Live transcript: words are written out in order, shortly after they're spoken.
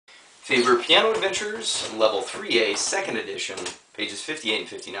Faber Piano Adventures, Level 3A, 2nd edition, pages 58 and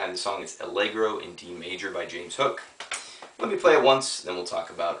 59. The song is Allegro in D Major by James Hook. Let me play it once, then we'll talk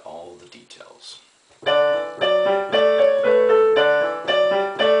about all the details.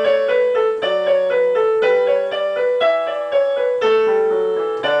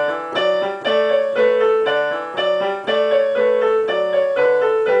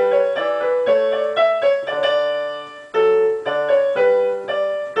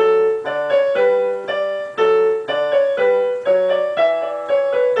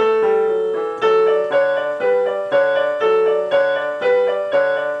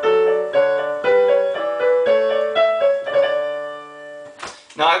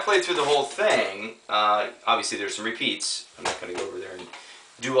 Now I played through the whole thing. Obviously there's some repeats. I'm not going to go over there and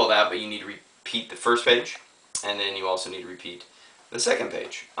do all that, but you need to repeat the first page, and then you also need to repeat the second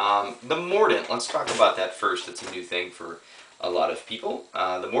page. The mordent, let's talk about that first. It's a new thing for a lot of people.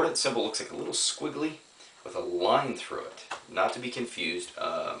 The mordent symbol looks like a little squiggly with a line through it, not to be confused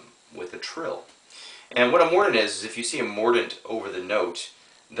with a trill. And what a mordent is if you see a mordent over the note,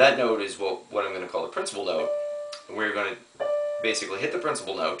 that note is what I'm going to call the principal note. We're going to basically hit the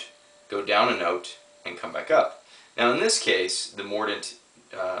principal note, go down a note, and come back up. Now in this case, the mordent,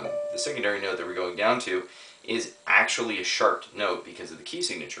 the secondary note that we're going down to, is actually a sharp note because of the key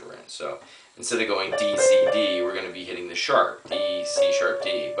signature we're in. So instead of going D, C, D, we're going to be hitting the sharp, D, C sharp,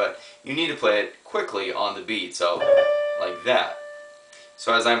 D. But you need to play it quickly on the beat, so like that.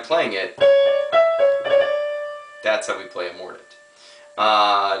 So as I'm playing it, that's how we play a mordent.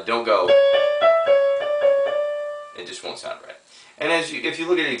 Don't go, it just won't sound right. And if you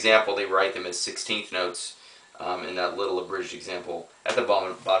look at an example, they write them as 16th notes in that little abridged example at the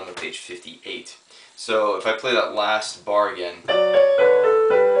bottom of page 58. So if I play that last bar again,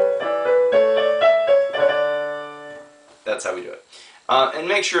 that's how we do it. And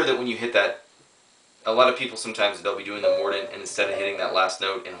make sure that when you hit that, a lot of people sometimes they'll be doing the mordent, and instead of hitting that last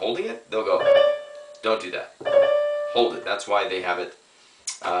note and holding it, they'll go, don't do that. Hold it. That's why they have it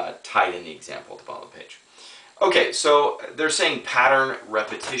tied in the example at the bottom of the page. Okay, so they're saying pattern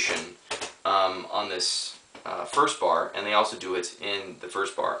repetition on this first bar, and they also do it in the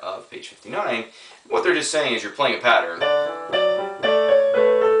first bar of page 59. What they're just saying is you're playing a pattern,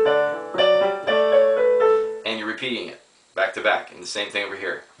 and you're repeating it back to back, and the same thing over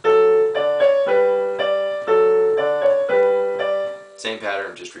here. Same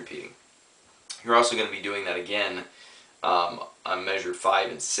pattern, just repeating. You're also going to be doing that again on measure 5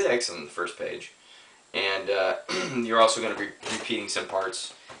 and 6 on the first page. And you're also going to be repeating some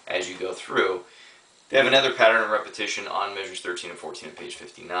parts as you go through. They have another pattern of repetition on measures 13 and 14 on page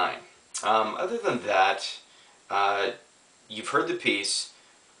 59. Other than that, you've heard the piece.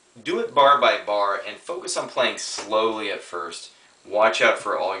 Do it bar by bar and focus on playing slowly at first. Watch out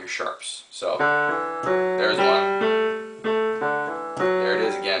for all your sharps. So, there's one. There it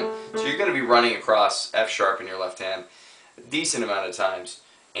is again. So you're going to be running across F sharp in your left hand a decent amount of times,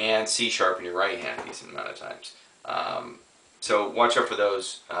 and C sharp in your right hand a decent amount of times. So watch out for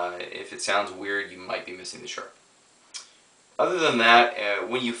those. If it sounds weird, you might be missing the sharp. Other than that,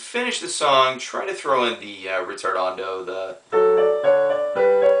 when you finish the song, try to throw in the ritardando,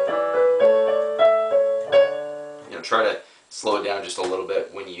 try to slow it down just a little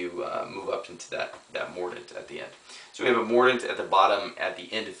bit when you move up into that mordent at the end. So we have a mordent at the bottom, at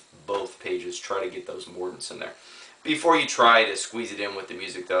the end of both pages. Try to get those mordents in there. Before you try to squeeze it in with the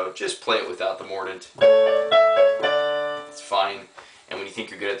music, though, just play it without the mordent. It's fine. And when you think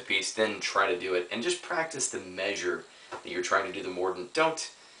you're good at the piece, then try to do it. And just practice the measure that you're trying to do the mordent.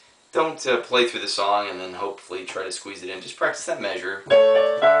 Don't play through the song and then hopefully try to squeeze it in. Just practice that measure.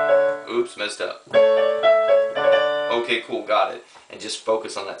 Oops, messed up. Okay, cool, got it. And just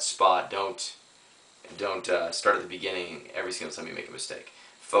focus on that spot. Don't start at the beginning every single time you make a mistake.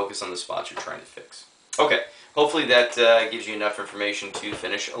 Focus on the spots you're trying to fix. Okay, hopefully that gives you enough information to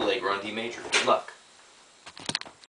finish Allegro in D major. Good luck.